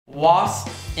Wasp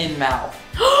in mouth.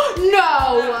 No!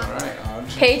 Alright,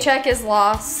 Audrey. Paycheck is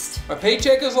lost. My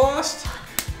paycheck is lost?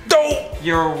 No!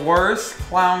 Your worst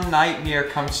clown nightmare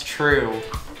comes true.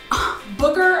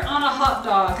 Booger on a hot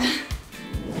dog.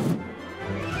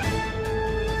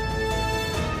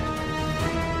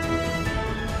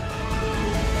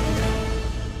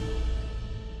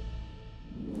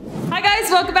 Hi guys,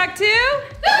 welcome back to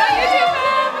the YouTube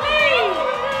Family!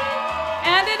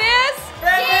 And it is...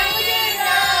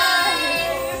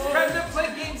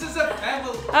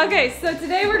 Okay, so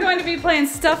today we're going to be playing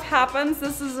Stuff Happens.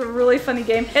 This is a really funny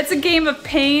game. It's a game of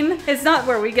pain. It's not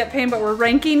where we get pain, but we're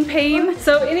ranking pain.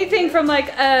 So anything from like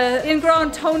a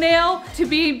ingrown toenail to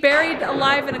be buried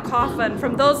alive in a coffin,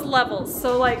 from those levels.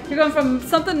 So like you're going from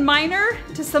something minor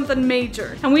to something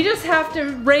major. And we just have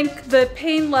to rank the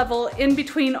pain level in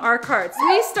between our cards.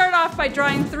 We start off by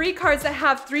drawing 3 cards that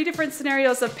have 3 different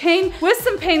scenarios of pain with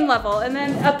some pain level. And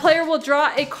then a player will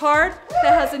draw a card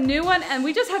that has a new one, and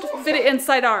we just have to fit it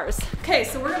inside ours. Okay,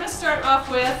 so we're gonna start off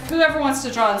with whoever wants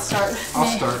to draw and start. I'll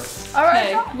start. All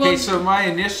right. Okay, so my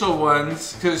initial ones,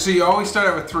 so you always start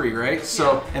out with 3, right?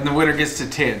 So, and the winner gets to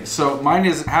 10. So mine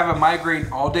is have a migraine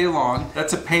all day long.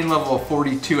 That's a pain level of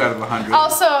 42 out of 100.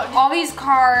 Also, all these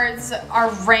cards are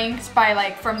ranked by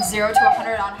like from 0 to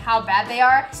 100 on how bad they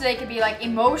are. So they could be like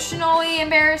emotionally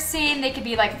embarrassing, they could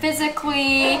be like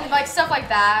physically, like stuff like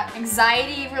that,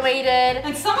 anxiety related.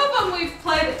 And some of them we've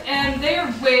played and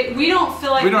they're we don't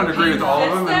feel like We don't agree with all of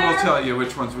them, and there, we'll tell you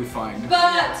which ones we find.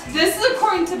 But this is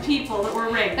according to people that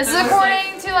we're ranked. This is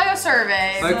according to like a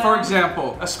survey. Like for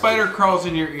example, a spider crawls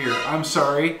in your ear. I'm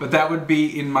sorry, but that would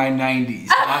be in my 90s,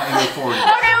 not in the 40s.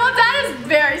 Okay, well that is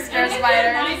very scary And in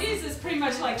spider. the 90s is pretty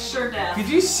much like sure death. Could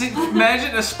you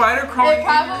imagine a spider crawling in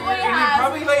your ear, probably and has you'd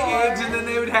probably lay before. eggs, and then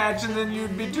they would hatch, and then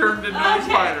you'd be turned into a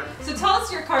spider. So tell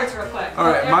us your cards real quick. All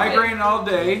right, Everybody- migraine all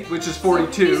day, which is He's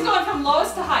 42. going from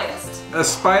lowest to highest. A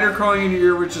spider crawling in your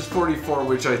ear, which is 44,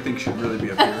 which I think should really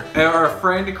be up here. Or a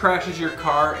friend crashes your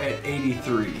car at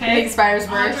 83. Okay. Big spider's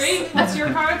worse. Audrey, what's your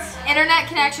cards? Internet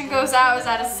connection goes out is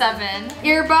at a 7.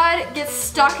 Earbud gets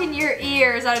stuck in your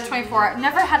ear is at a 24. I've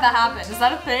never had that happen. Is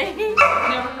that a thing? Never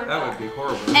heard That that. would be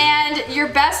horrible. And your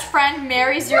best friend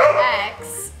marries your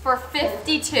ex for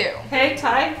 52. Okay,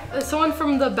 Ty. Someone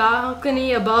from the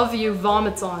balcony above you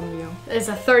vomits on you is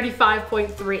a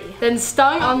 35.3. Then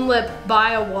stung on lip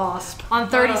by a wasp on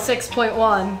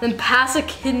 36.1. Then pass a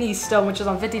kidney stone, which is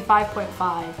on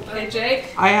 55.5. Okay,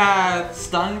 Jake. I had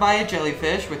stung by a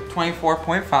jellyfish with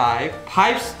 24.5.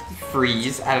 Pipes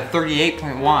freeze at a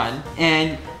 38.1.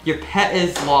 And your pet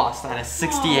is lost at a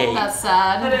 68. That's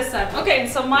sad. That is sad. Okay,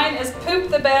 so mine is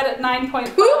poop the bed at 9.5.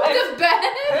 Poop the bed?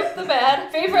 Poop the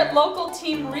bed. Favorite local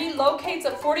team relocates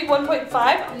at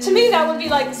 41.5. To me, that would be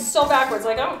like so backwards.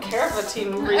 Like, I don't care if a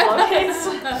team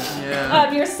relocates.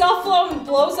 Yeah. Your cell phone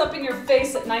blows up in your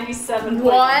face at 97.1.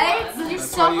 What? Your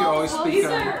That's why you always speak These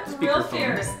on are real speakerphone.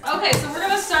 fears. Okay, so we're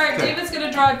gonna start. Okay. David's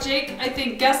gonna draw Jake. I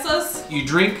think guess us. You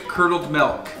drink curdled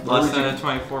milk. Less What would than you- a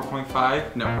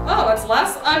 24.5. No. Oh, it's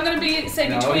less. I'm gonna say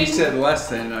No, between. he said less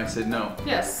than, and I said no.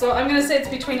 Yes, so I'm gonna say it's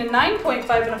between a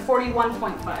 9.5 and a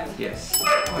 41.5. Yes.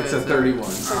 It's a 31.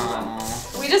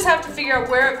 We just have to figure out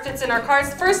where it fits in our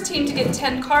cards. First team to get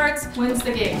 10 cards wins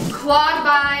the game. Clawed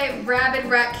by rabid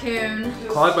raccoon.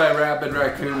 Clawed by a rabid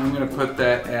raccoon, I'm gonna put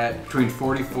that at between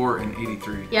 44 and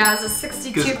 83. Yeah, it's a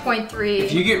 62.3.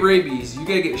 If you get rabies, you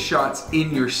gotta get shots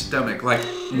in your stomach, like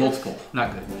multiple.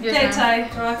 Not good. Okay, Ty,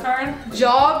 draw a card.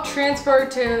 Job transfer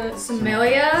to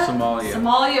Somalia. Somalia.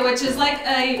 Somalia, which is like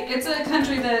it's a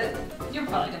country that you're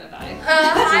probably gonna die.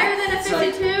 Higher than a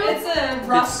 52? It's a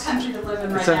rough It's- country to live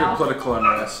in right It's under now. political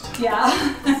unrest. Yeah,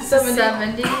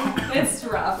 70. it's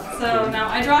rough. So now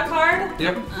I draw a card.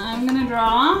 Yep. I'm gonna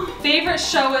draw. Favorite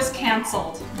show is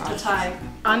canceled to Ty.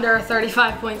 under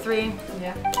 35.3.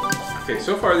 Okay,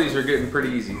 so far these are getting pretty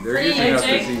easy. They're Pretty usually not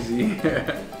easy. this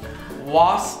easy.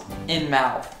 Wasp in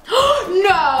mouth.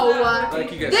 No!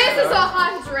 Like you guys This is stung,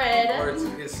 100.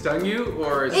 or it stung you,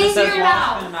 or is In this Says your wasp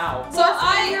mouth. in mouth. So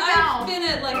in your mouth? I've been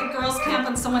at like a girls' camp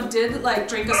and someone did like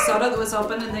drink a soda that was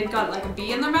open and they've got like a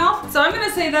bee in their mouth. So I'm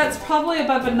gonna say that's probably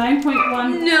above a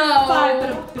 9.1. No. 5,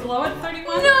 but below it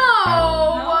 31. No!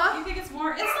 No? You think it's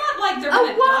more? It's not like they're A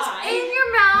gonna wasp die. in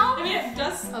your mouth? I mean, it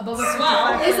does Above a swell.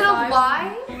 55. Is it a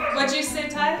lie? What'd you say,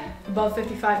 Ty? Above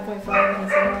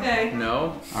 55.5. Okay.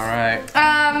 No? Alright.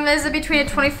 Is it between a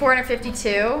 24 and a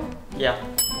 52? Yeah.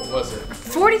 What was it?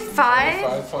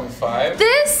 45? 5.5?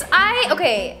 This,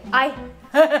 I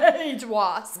hate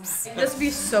wasps. This would be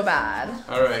so bad.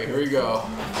 Alright, here we go.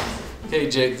 Okay,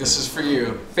 Jake, this is for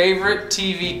you. Favorite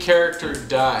TV character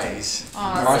dies?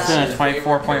 Oh, Less than a sad.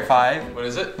 24.5. What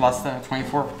is it? Less than a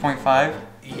 24.5.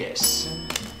 Yes.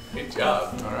 Good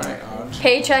job. All right, Audrey.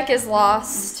 Paycheck is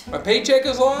lost. My paycheck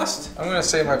is lost? I'm gonna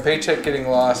say my paycheck getting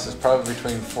lost is probably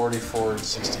between 44 and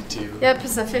 62. Yep,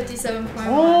 it's a 57.1.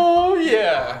 Oh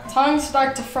yeah. Tongue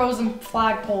stuck to frozen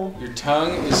flagpole. Your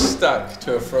tongue is stuck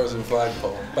to a frozen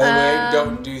flagpole. By the way,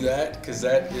 don't do that because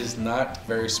that is not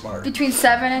very smart. Between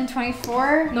 7 and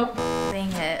 24? Nope.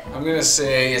 Dang it. I'm gonna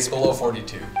say it's below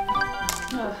 42.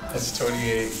 That's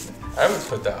 28. I would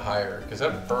put that higher because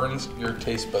that burns your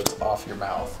taste buds off your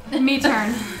mouth. Me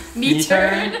turn. Me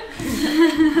turn.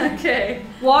 Okay.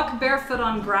 Walk barefoot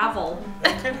on gravel.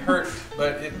 That could hurt,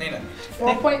 but it may not.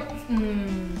 4 point.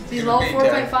 Below Give me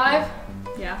 4.5.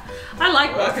 Yeah. I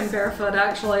like What? walking barefoot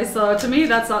actually, so to me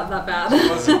that's not that bad.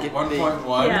 Was it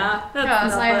 1.1? Yeah. No,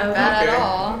 it's not even bad Okay. at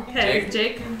all. Okay,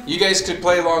 Jake. You guys could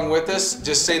play along with us.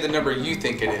 Just say the number you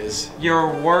think it is.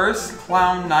 Your worst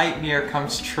clown nightmare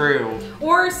comes true.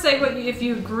 Or say what you, if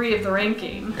you agree of the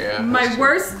ranking. Yeah, My that's true.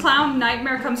 worst clown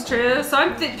nightmare comes true. So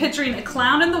I'm picturing a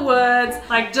clown in the woods,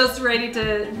 like just ready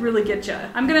to really get you.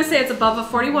 I'm gonna say it's above a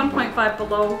 41.5,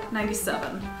 below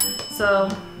 97. So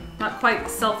not quite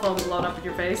cell phone blown up in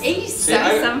your face.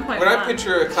 87. When I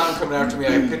picture a clown coming after me,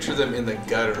 I picture them in the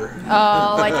gutter.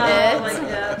 Oh, like Like this?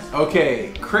 that.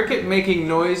 Okay, cricket making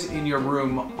noise in your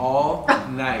room all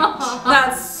night.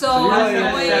 That's so Less than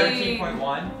annoying.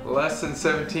 17.1. Less than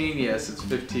 17, yes, it's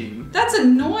 15. That's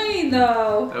annoying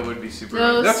though. That would be super.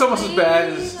 Those That's almost as bad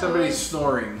as squeeze somebody noise.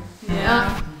 snoring.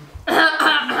 Yeah.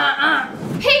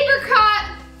 Paper cut!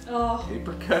 Oh,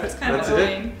 Paper cut. kind of That's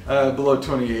annoying. it. Below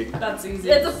 28. That's easy.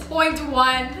 It's a 0.1.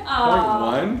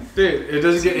 Aw. 0.1? Dude, it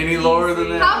doesn't get any lower than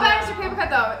that. How bad is your paper cut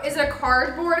though? Is it a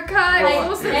cardboard cut? I Well,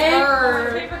 almost yeah. said Oh,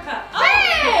 card. paper cut.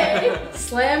 Hey!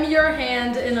 Slam your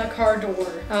hand in a car door.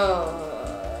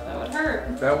 That would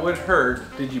hurt. That would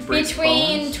hurt. Did you break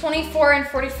Between bones? 24 and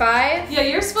 45? Yeah,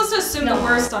 you're supposed to assume the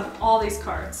worst on all these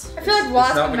cards. I feel like It's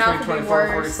wasp not and between mouth would be 24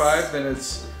 and worse. 45, then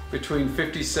it's between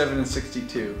 57 and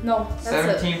 62. No,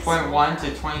 that's it. 17.1 to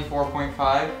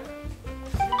 24.5.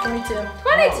 22.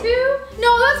 22?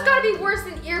 No, that's gotta be worse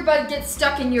than earbud gets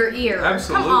stuck in your ear.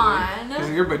 Absolutely. Come Because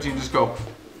on. in earbuds you just go.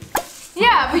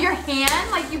 Yeah, but your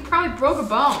hand, like you probably broke a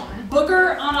bone.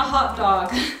 Booger on a hot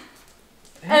dog.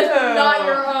 It's not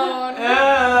your own.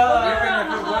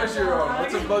 Even if it was your own,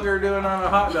 what's a booger doing on a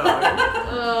hot dog?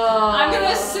 I'm gonna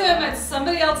assume it's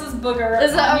somebody else's booger.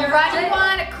 Is it on a your runny dick.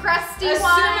 one, a crusty Assume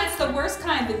one? it's the worst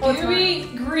kind. The What's gooey,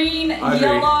 green, Audrey,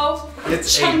 yellow,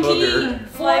 it's a chunky. booger.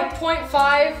 Like,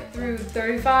 4.5 through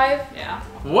 35. yeah.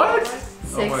 What?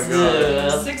 Oh my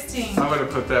god. 16. I'm gonna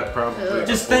put that probably.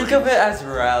 Just think of it as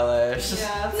relish.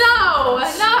 Yeah. No,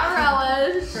 not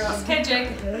relish. Gross. Okay, Jake.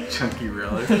 Chunky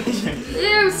relish.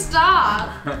 Ew,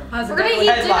 stop. How's We're gonna eat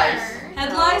Head lice. dinner.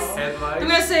 Head lice. Head I'm lice.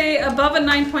 gonna say above a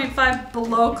 9.5,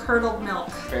 below curdled milk.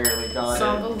 Barely got it.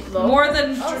 So Low. more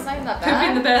than Oh, it's not even that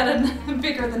pooping the bad. bed and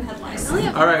bigger than head lice.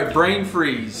 All right, brain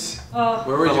freeze. Oh.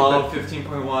 Where would you Below put?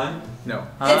 15.1. No.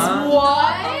 It's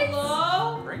what?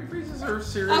 Below. Brain freezes are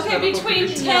serious. Okay, medical between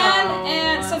condition. 10 No.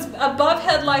 and so it's above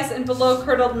head lice and below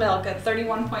curdled milk at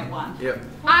 31.1. Yep.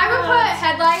 I would put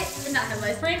headlights, not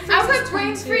headlights. Brain freeze I would is put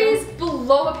brain 22. freeze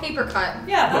below a paper cut.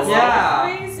 Yeah, that's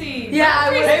Yeah. crazy. Yeah, I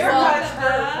Brain would freeze Paper is love not cuts that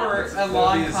hurt bad. for a That'd be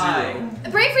long a zero. time.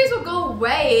 Brain freeze will go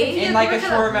away. In like a Look at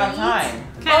short the amount of bees. time.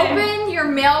 Okay. Open your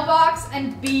mailbox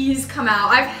and bees come out.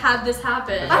 I've had this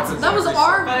happen. happens That was every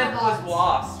our But it was mailbox.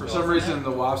 wasps. For some reason, the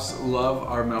wasps love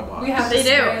our mailbox. We have They to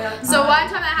do. spray it. So one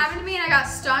time that happened to me and I got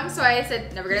stung, so I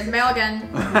said, never get in the mail again.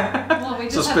 Well,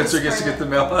 we So just have to Spencer gets to spray get the it.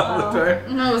 mail all the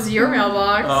time. No, it was your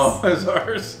mailbox. Oh, it's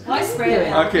ours. Well, I sprayed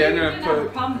it. Okay, I'm We gonna didn't have a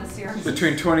put- problem this year.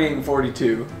 Between 28 and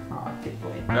 42. Oh, good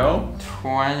boy. No?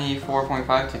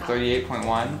 24.5 to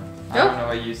 38.1. I don't know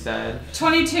what you said.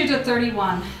 22 to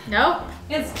 31. Nope.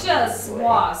 It's just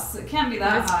wasps. It can't be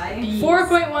that high.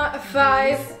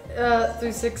 4.15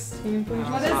 through 16.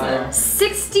 What is it?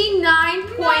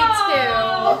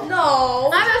 69.2.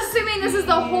 No. I'm assuming this is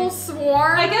the whole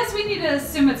swarm. I guess we need to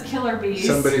assume it's killer bees.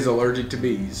 Somebody's allergic to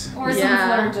bees. Or Yeah.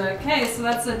 someone's allergic. Okay, so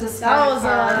that's a discard. That was,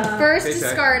 card. First Paycheck.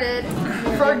 discarded.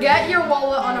 Forget your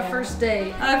wallet on a first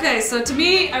date. Okay, so to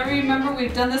me, I remember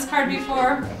we've done this card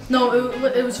before. No,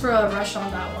 it was for a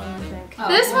restaurant, that one, I think. Oh,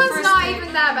 This well, one's first not date.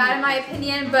 even that bad in my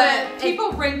opinion, But but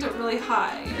people ranked it really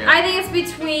high. I think it's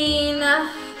between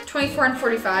 24 and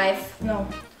 45. No.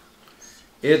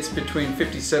 It's between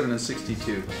 57 and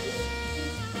 62.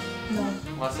 No.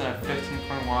 Less than a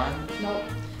 15.1. No.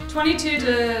 22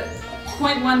 to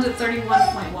 0.1 to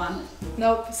 31.1.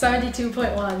 Nope,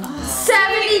 72.1.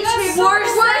 72.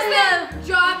 Worse than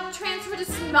job transfer to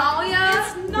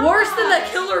Somalia. Worse than the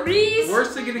killer bees.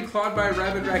 Worse than getting clawed by a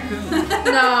rabid raccoon.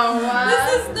 No.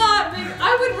 This is not.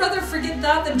 I would rather forget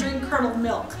that than drink curdled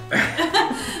milk.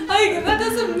 Like that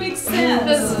doesn't make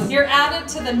sense. You're added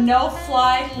to the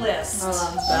no-fly list.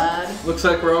 Oh, that's bad. Looks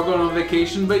like we're all going on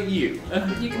vacation, but you.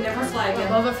 You can never fly again.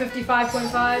 Above a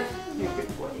 55.5.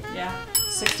 Yeah,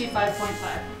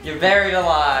 65.5. You're buried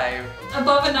alive.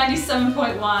 Above a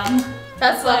 97.1.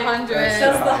 That's the Like, 100.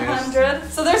 That's the 100.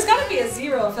 So there's got to be a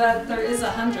 0 if there is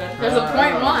 100. There's a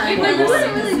 .1. Wait, Boy.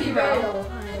 doesn't really zero.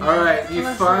 All right, you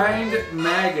find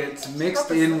maggots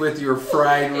mixed in with your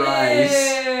fried rice.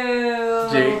 Ew.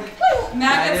 Jake.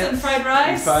 Maggots and fried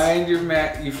rice.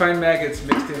 You find maggots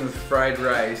mixed in with fried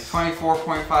rice.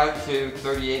 24.5 to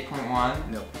 38.1.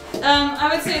 Nope. I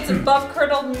would say it's above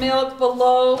curdled milk,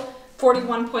 below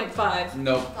 41.5.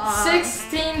 Nope.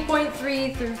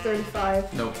 16.3 through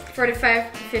 35. Nope.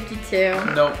 45 to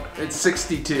 52. Nope. It's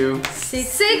 62.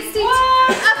 62.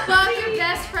 Above your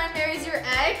best friend marries your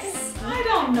ex. I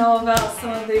don't know about some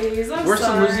of these. I'm Worse than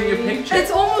sorry. losing your paycheck. It's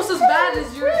almost as bad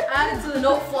as you're added to the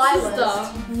no-fly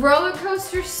list. Roller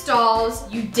coaster stalls,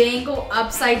 you dangle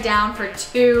upside down for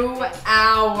 2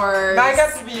 hours. That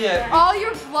got to be it. All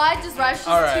your blood just rushes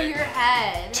All right. to your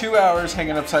head. 2 hours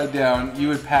hanging upside down, you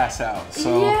would pass out.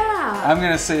 So Yeah. I'm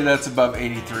gonna say that's above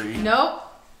 83. Nope.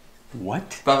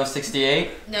 What? Above a 68.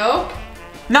 Nope.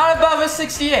 Not above a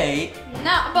 68.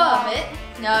 Not above it.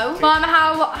 No. Mom,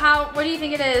 what do you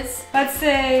think it is? I'd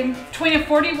say between a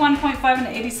 41.5 and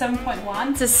an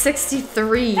 87.1. It's a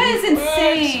 63. That is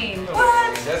insane.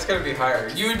 What? That's gotta be higher.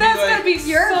 You would That's be like, gonna be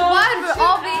Your so blood would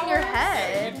all be 2 in your hours.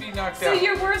 head. you'd be knocked So out.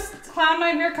 your worst clown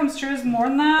nightmare comes true is more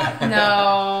than that?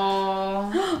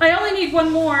 No. I only need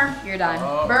one more. You're done.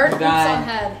 Oh. Bird poops Done. on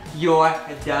head. You're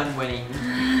done winning.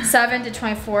 7 to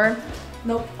 24.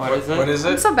 Nope. What is it? What is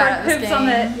I'm it? so bad at Bird this poops on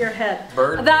game. your head.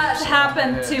 Bird That poops on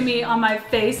happened head. to me on my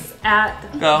face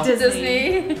at Go.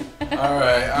 Disney. All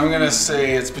right, I'm gonna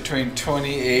say it's between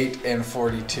 28 and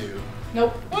 42.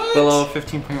 Nope. Below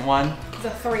 15.1. It's a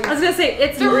 3. I was gonna say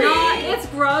it's it's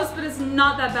gross, but it's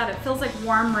not that bad. It feels like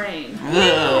warm rain.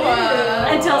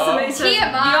 Until somebody says you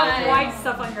have TMI. white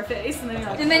stuff on your face, and then you're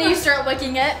like, And then you start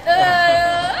looking at.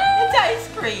 It's ice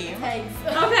cream.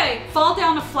 okay, fall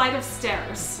down a flight of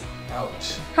stairs.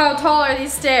 Ouch. How tall are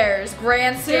these stairs?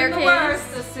 Grand Assume the worst.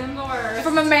 staircase Assume the worst.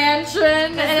 from a mansion,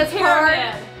 and it's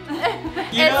hard.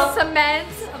 You It's know- cement.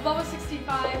 Above a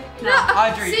 65. No.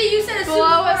 Audrey. See, you said a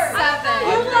Below a super. 7.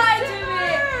 You lied to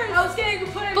me. I was getting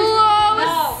put in. Below No.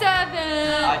 a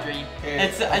 7. Audrey. Okay,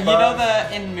 It's you know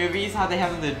in movies how they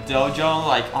have the dojo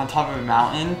like on top of a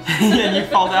mountain and you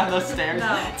fall down those stairs.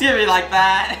 No. It's gonna be like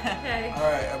that. Okay. All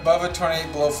right, above a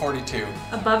 28, below 42.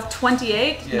 Above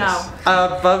 28? Yes.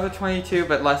 No. Above a 22,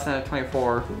 but less than a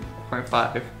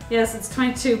 24.5. Yes, it's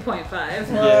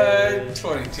 22.5. What?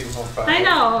 22.5. I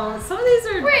know. Some of these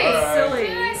are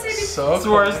silly. So It's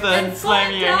worse than And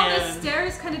slamming flying your down the hand.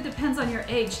 stairs kind of depends on your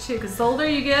age too, because the older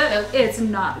you get, it's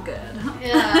not good.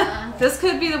 Yeah. This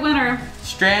could be the winner.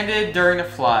 Stranded during a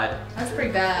flood. That's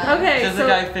pretty bad. Okay, There's a so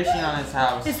guy fishing on his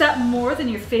house. is that more than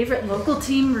your favorite local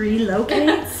team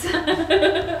relocates?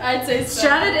 I'd say so.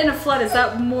 Stranded in a flood, is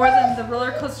that more than the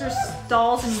roller coaster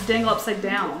stalls and you dangle upside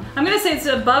down? I'm gonna say it's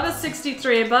above a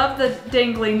 63, above the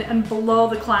dangling, and below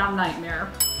the clown nightmare.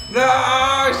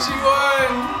 No, she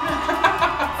won.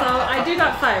 So I do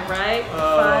got 5, right?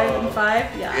 5 and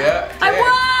 5? Yeah. Yeah. I okay.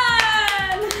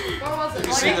 won! What was it?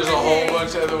 You see, there's a whole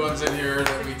bunch of other ones in here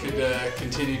that we could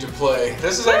continue to play.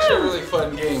 This is actually a really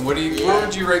fun game. What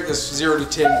would you rate this 0 to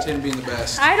 10? 10 being the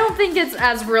best. I don't think it's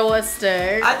as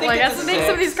realistic. I think like, it's I a think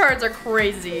some of 6. these cards are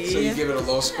crazy. So you give it a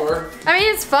low score? I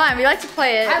mean, it's fun. We like to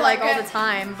play it I like like all it. the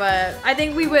time, but I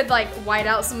think we would like white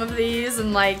out some of these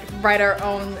and like write our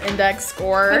own index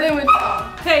score. And then we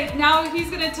Okay, now he's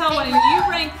gonna tell one, and you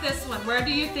rank this one. Where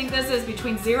do you think this is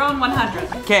between 0 and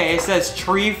 100? Okay, it says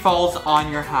tree falls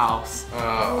on your house.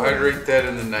 I'd rate that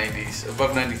in the 90s,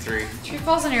 above 93. Tree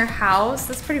falls on your house.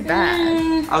 That's pretty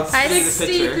bad. I'll I'd see the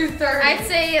 60 picture. through 30. I'd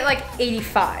say like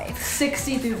 85.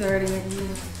 60 through 30.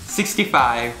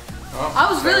 65. Oh,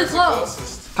 I was really that the close.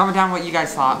 closest. Comment down what you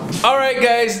guys thought. All right,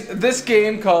 guys, this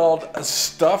game called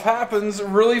Stuff Happens,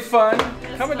 really fun.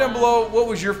 Comment down below what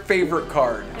was your favorite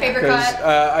card. Favorite Because card?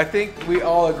 I think we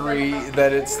all agree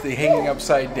that it's the hanging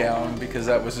upside down because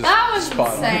that was just That was spot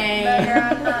on. insane.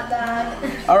 I'm not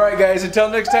done. All right, guys, until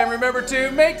next time, remember to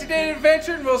make today an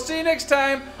adventure, and we'll see you next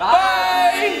time.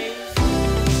 Bye.